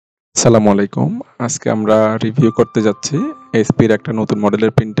আসসালামু আলাইকুম। আজকে আমরা রিভিউ করতে যাচ্ছি এইচপির একটা নতুন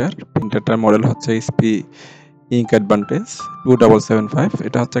মডেলের প্রিন্টার। প্রিন্টারটার মডেল হচ্ছে এইচপি ইঙ্ক অ্যাডভান্টেজ 2775।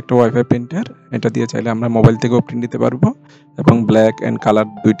 এটা হচ্ছে একটা ওয়াইফাই প্রিন্টার। এটা দিয়ে চাইলে আমরা মোবাইল থেকেও প্রিন্ট দিতে পারবো এবং ব্ল্যাক অ্যান্ড কালার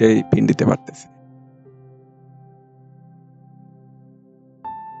দুইটাই প্রিন্ট দিতে পারতেছি।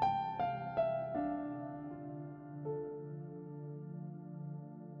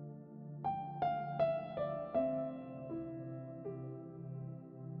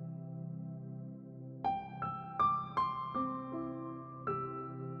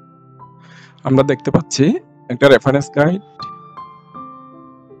 আমরা দেখতে পাচ্ছি একটা রেফারেন্স গাইড,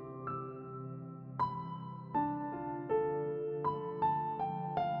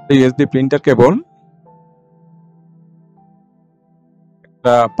 ইউএসবি প্রিন্টার কেবল,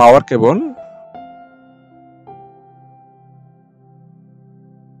 একটা পাওয়ার কেবল,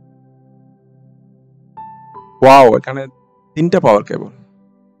 ওয়াও এখানে 3টা পাওয়ার কেবল,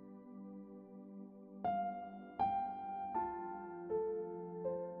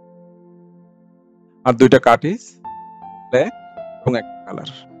 আর 2টা কার্টিজ, ব্ল্যাক এবং একটা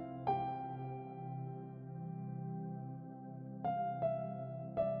কালার।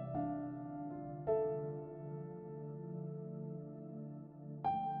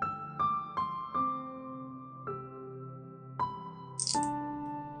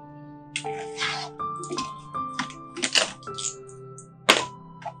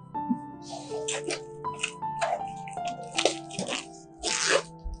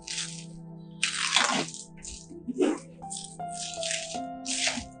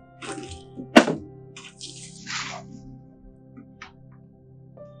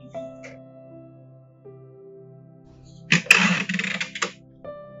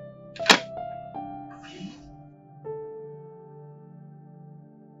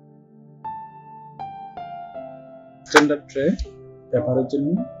 স্ট্যান্ডার্ড ট্রে পেপারের জন্য,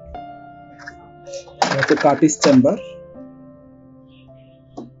 এটা কার্টিজ চেম্বার,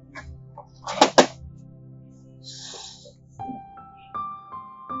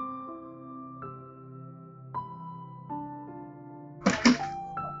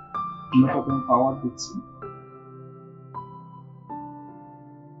 আমরা পাওয়ার দিচ্ছি।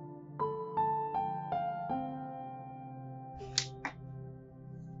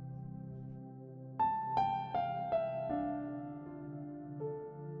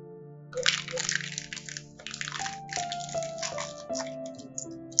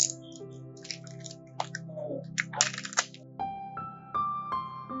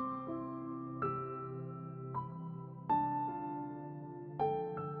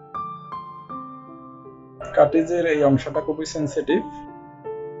 কার্টিজের এই অংশটা খুবই সেন্সিটিভ,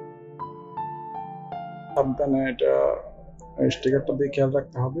 সাবধানে এটা স্টিকারটা দিয়ে খেয়াল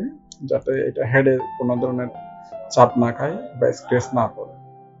রাখতে হবে যাতে এটা হেডে কোনো ধরনের চাপ না খায় বা স্ক্র্যাচ না পড়ে।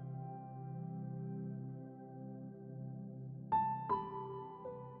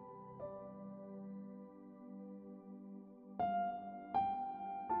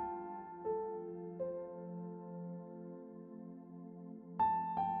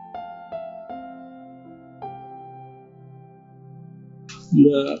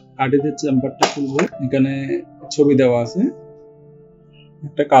 আমরা কার্টিজের চেম্বারটা খুলবো। এখানে ছবি দেওয়া আছে,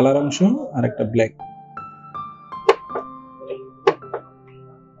 একটা কালার অংশ আর একটা ব্ল্যাক।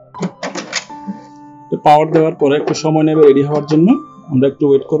 পাওয়ার দেওয়ার পরে একটু সময় নেবে রেডি হওয়ার জন্য, আমরা একটু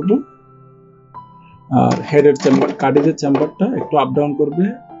ওয়েট করব। আর হেডের চেম্বার, কার্টিজের চেম্বারটা একটু আপ ডাউন করবে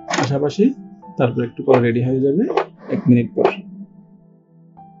পাশাপাশি, তারপর একটু পরে রেডি হয়ে যাবে 1 মিনিট পর।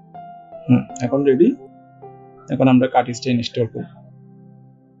 এখন রেডি। এখন আমরা কার্টিজটা ইনস্টল করব।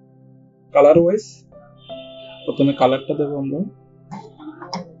 কালার ওয়াইজ প্রথমে কালারটা দেবো আমরা।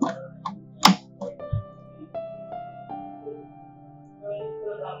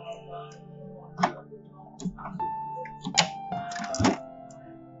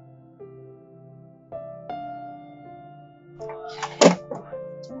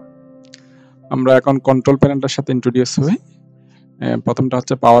 আমরা এখন কন্ট্রোল প্যানেলটার সাথে ইন্ট্রোডিউস হই। প্রথমটা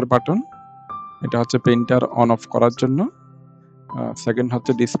হচ্ছে পাওয়ার বাটন, এটা হচ্ছে প্রিন্টার অন অফ করার জন্য। সেকেন্ড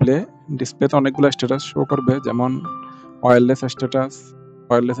হচ্ছে ডিসপ্লে, ডিসপ্লেতে অনেকগুলো স্ট্যাটাস শো করবে, যেমন ওয়্যারলেস স্ট্যাটাস,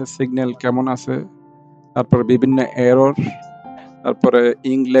 ওয়্যারলেসের সিগন্যাল কেমন আছে, তারপরে বিভিন্ন এরর, তারপরে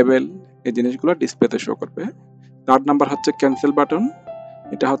ইঙ্ক লেভেল, এই জিনিসগুলো ডিসপ্লেতে শো করবে। থার্ড নাম্বার হচ্ছে ক্যান্সেল বাটন,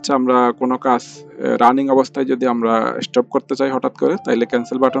 এটা হচ্ছে আমরা কোনো কাজ রানিং অবস্থায় যদি আমরা স্টপ করতে চাই হঠাৎ করে, তাইলে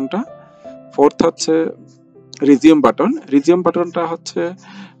ক্যান্সেল বাটনটা। ফোর্থ হচ্ছে রিজিউম বাটন, রিজিউম বাটনটা হচ্ছে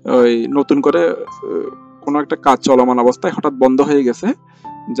ওই নতুন করে কোনো একটা কাজ চলমান অবস্থায় হঠাৎ বন্ধ হয়ে গেছে,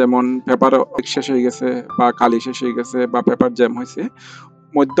 যেমন পেপার শেষ হয়ে গেছে বা কালি শেষ হয়ে গেছে বা পেপার জ্যাম হয়েছে,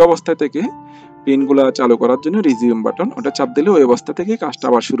 মধ্য অবস্থায় থেকে পিনগুলো চালু করার জন্য রিজিউম বাটন, ওটা চাপ দিলে ওই অবস্থা থেকে কাজটা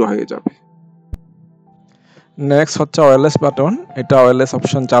আবার শুরু হয়ে যাবে। নেক্সট হচ্ছে ওয়্যারলেস বাটন, এটা ওয়্যারলেস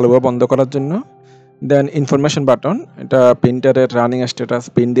অপশন চালু বা বন্ধ করার জন্য। দেন ইনফরমেশন বাটন, এটা প্রিন্টারের রানিং স্ট্যাটাস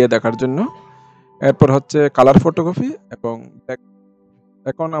পিন দিয়ে দেখার জন্য। এরপর হচ্ছে কালার ফটোকপি এবং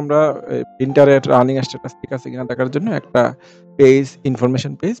এখন আমরা প্রিন্টারের রানিং স্ট্যাটাস ঠিক আছে কিনা দেখার জন্য একটা পেজ,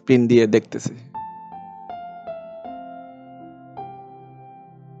 ইনফরমেশন পেজ পিন দিয়ে দেখতেছি।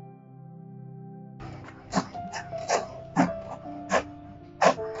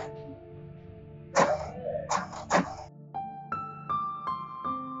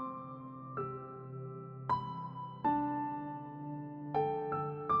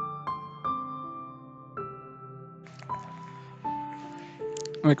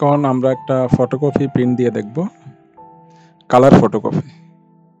 এখন আমরা একটা ফটোকপি প্রিন্ট দিয়ে দেখব, কালার ফটোকপি।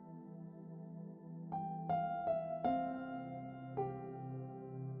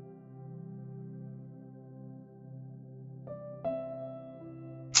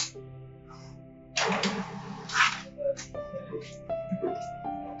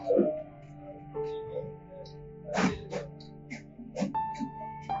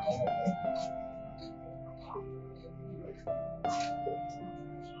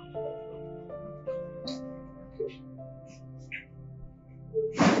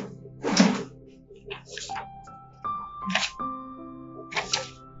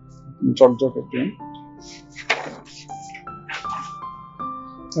 জকজকে প্রিন্ট।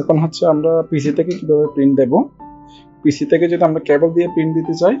 এখন হচ্ছে আমরা পিসি থেকে কিভাবে প্রিন্ট দেব। পিসি থেকে যদি আমরা কেবল দিয়ে প্রিন্ট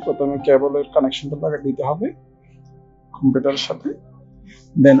দিতে চাই, প্রথমে কেবলের কানেকশনটা লাগিয়ে দিতে হবে কম্পিউটারের সাথে।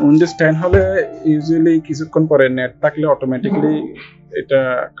 দেন উইন্ডোজ 10 হলে ইউজুয়ালি কিছুক্ষণ পরে নেট থাকলে অটোমেটিক্যালি এটা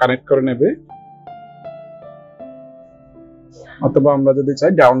কানেক্ট করে নেবে, অথবা আমরা যদি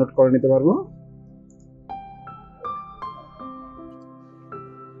চাই ডাউনলোড করে নিতে পারবো।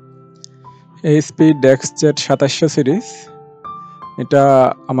 এইচপি ডেস্কজেট 2700 সিরিজ, এটা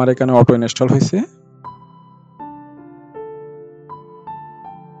আমার এখানে অটো ইনস্টল হয়েছে।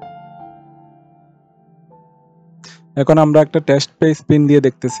 এখন আমরা একটা টেস্ট পেজ পিন দিয়ে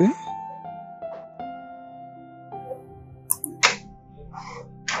দেখতেছি।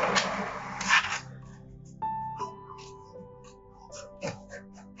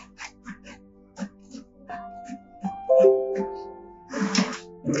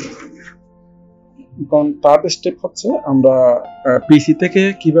 এখন থার্ড স্টেপ হচ্ছে আমরা পিসি থেকে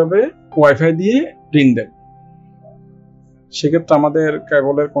কিভাবে ওয়াইফাই দিয়ে প্রিন্ট দেব। সেক্ষেত্রে আমাদের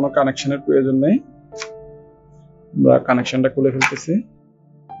কেবলের কোনো কানেকশনের প্রয়োজন নেই, আমরা কানেকশনটা খুলে ফেলতেছি।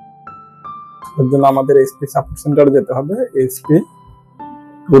 এর জন্য আমাদের এইচপি সাপোর্ট সেন্টারে যেতে হবে। এইচপি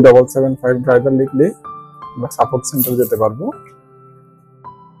 2775 ড্রাইভার লিখলে আমরা সাপোর্ট সেন্টারে যেতে পারবো।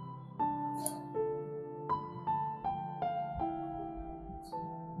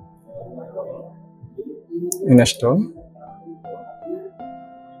 Install,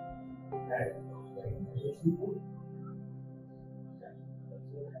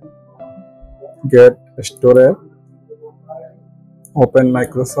 get store app, open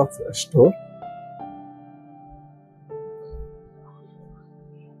Microsoft Store,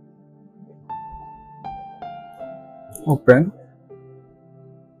 open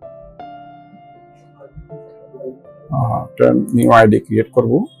new ID create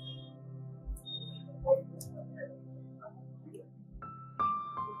করব।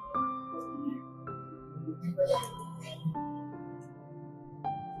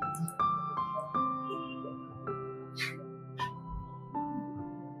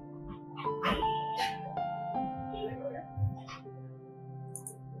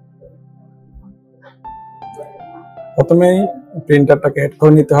 প্রথমেই প্রিন্টারটাকে অ্যাড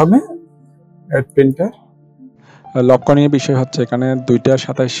করে নিতে হবে। Add printer. লক্ষণীয় বিষয় হচ্ছে এখানে দুইটা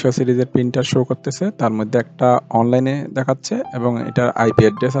 2700 সিরিজের প্রিন্টার শো করতেছে, তার মধ্যে একটা অনলাইনে দেখাচ্ছে এবং এটার আইপি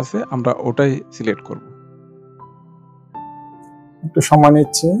অ্যাড্রেস আছে, আমরা ওটাই সিলেক্ট করব। একটু সময়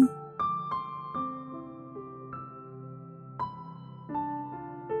নিচ্ছে।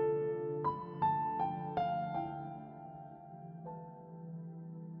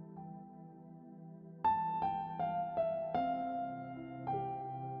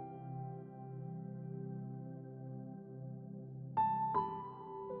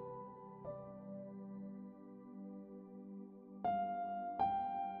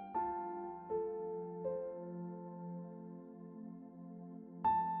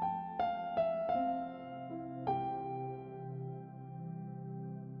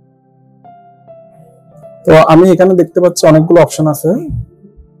 তো আমি এখানে দেখতে পাচ্ছি অনেকগুলো অপশন আছে,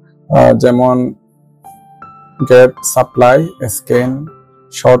 যেমন গেট সাপ্লাই, স্ক্যান,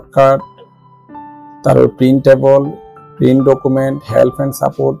 শর্টকাট, তারপর printable, print document, help and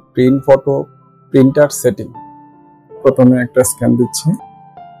support, print photo, printer setting. প্রথমে একটা স্ক্যান দিচ্ছি।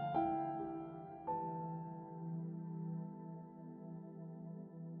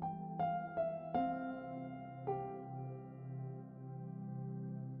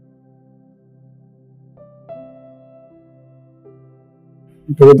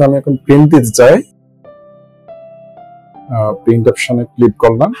 যদি আমি এখন প্রিন্ট দিতে চাই, প্রিন্ট অপশনে ক্লিক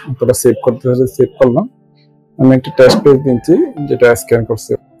করলাম, অথবা সেভ করতে হলে সেভ করলাম। আমি একটা টেস্ট পেজ দিচ্ছি যেটা স্ক্যান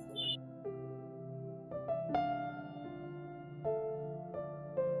করছে।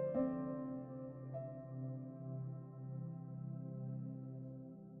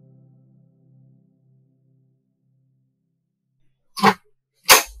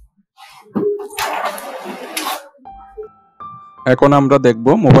 এখন আমরা দেখব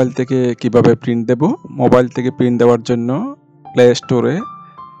মোবাইল থেকে কিভাবে প্রিন্ট দেব। মোবাইল থেকে প্রিন্ট দেওয়ার জন্য প্লে স্টোরে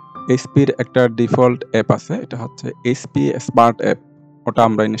এইচপির একটা ডিফল্ট অ্যাপ আছে, এটা হচ্ছে এইচপি স্মার্ট অ্যাপ। ওটা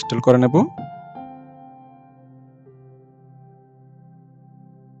আমরা ইনস্টল করে নেব।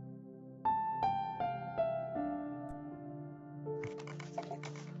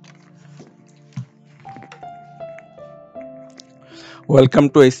 Welcome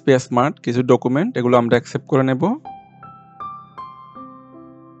to HP smart. কিছু ডকুমেন্ট এগুলো আমরা অ্যাকসেপ্ট করে নেব।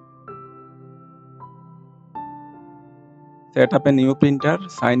 Set up a new printer,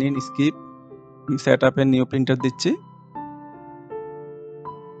 sign in, skip. Set up a new printer দিচ্ছি।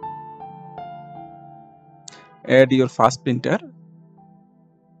 Add your first printer.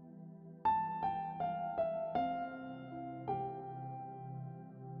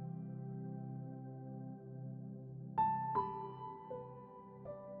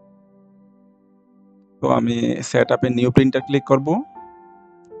 তো আমি set up a new printer click করব।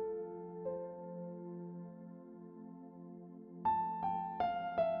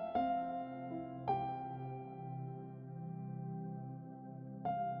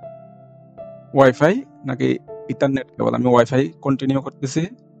 ওয়াইফাই নাকি ইথারনেট কেবল? আমি ওয়াইফাই কন্টিনিউ করতেছি।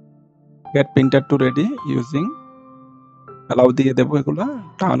 Gate printer two ready using, allow দিয়ে দেবো এগুলো।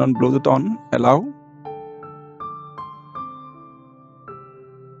 Turn on Bluetooth on, allow.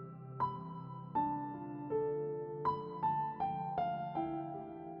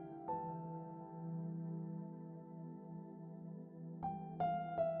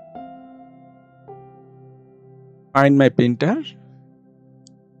 Find my printer.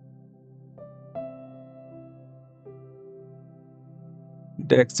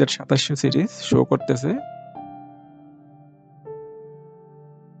 ডেস্কজেট 2700 series show করতেছে।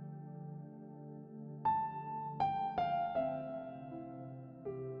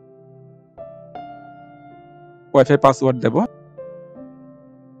 ওয়াইফাই পাসওয়ার্ড দেব।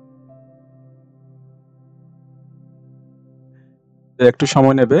 একটু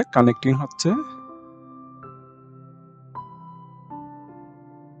সময় নেবে, কানেক্টিং হচ্ছে।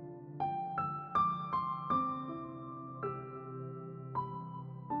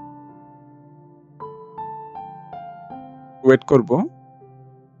 ওয়েট করব।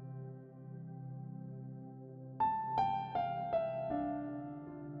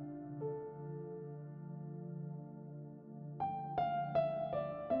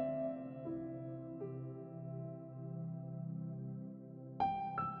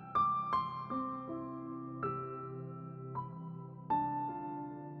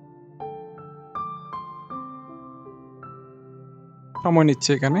 সময়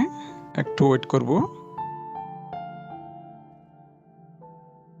নিচ্ছে এখানে, একটু ওয়েট করব।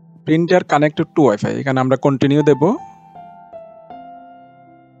 প্রিন্টার কানেক্টেড টু ওয়াইফাই, এখানে আমরা কন্টিনিউ দেব।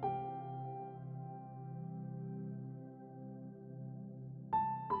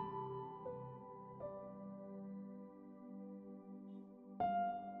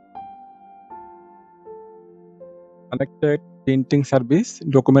 কানেক্টেড প্রিন্টিং সার্ভিস,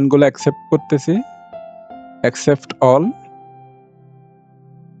 ডকুমেন্টগুলো অ্যাকসেপ্ট করতেছি। Accept all,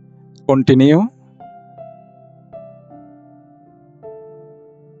 continue.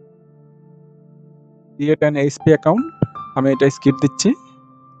 Create an HP account, আমি এটা স্কিপ দিচ্ছি।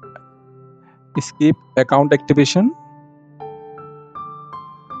 Skip account activation.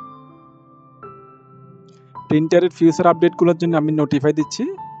 প্রিন্টারের ফিউচার আপডেটগুলোর জন্য আমি নোটিফাই দিচ্ছি।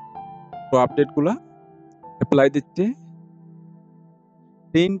 তো আপডেটগুলো অ্যাপ্লাই দিচ্ছি।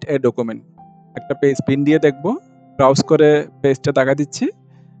 প্রিন্ট এ ডকুমেন্ট, একটা পেজ প্রিন্ট দিয়ে দেখব। ব্রাউজ করে পেজটা দেখা দিচ্ছি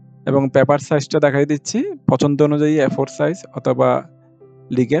এবং পেপার সাইজটা দেখাই দিচ্ছি। পছন্দ অনুযায়ী A4 সাইজ অথবা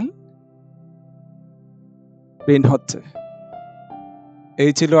লিগ্যাল প্রিন্ট হচ্ছে।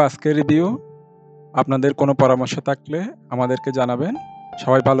 এই ছিল আজকের রিভিউ। আপনাদের কোনো পরামর্শ থাকলে আমাদেরকে জানাবেন।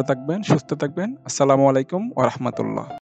 সবাই ভালো থাকবেন, সুস্থ থাকবেন। আসসালামু আলাইকুম ওয়া রাহমাতুল্লাহ।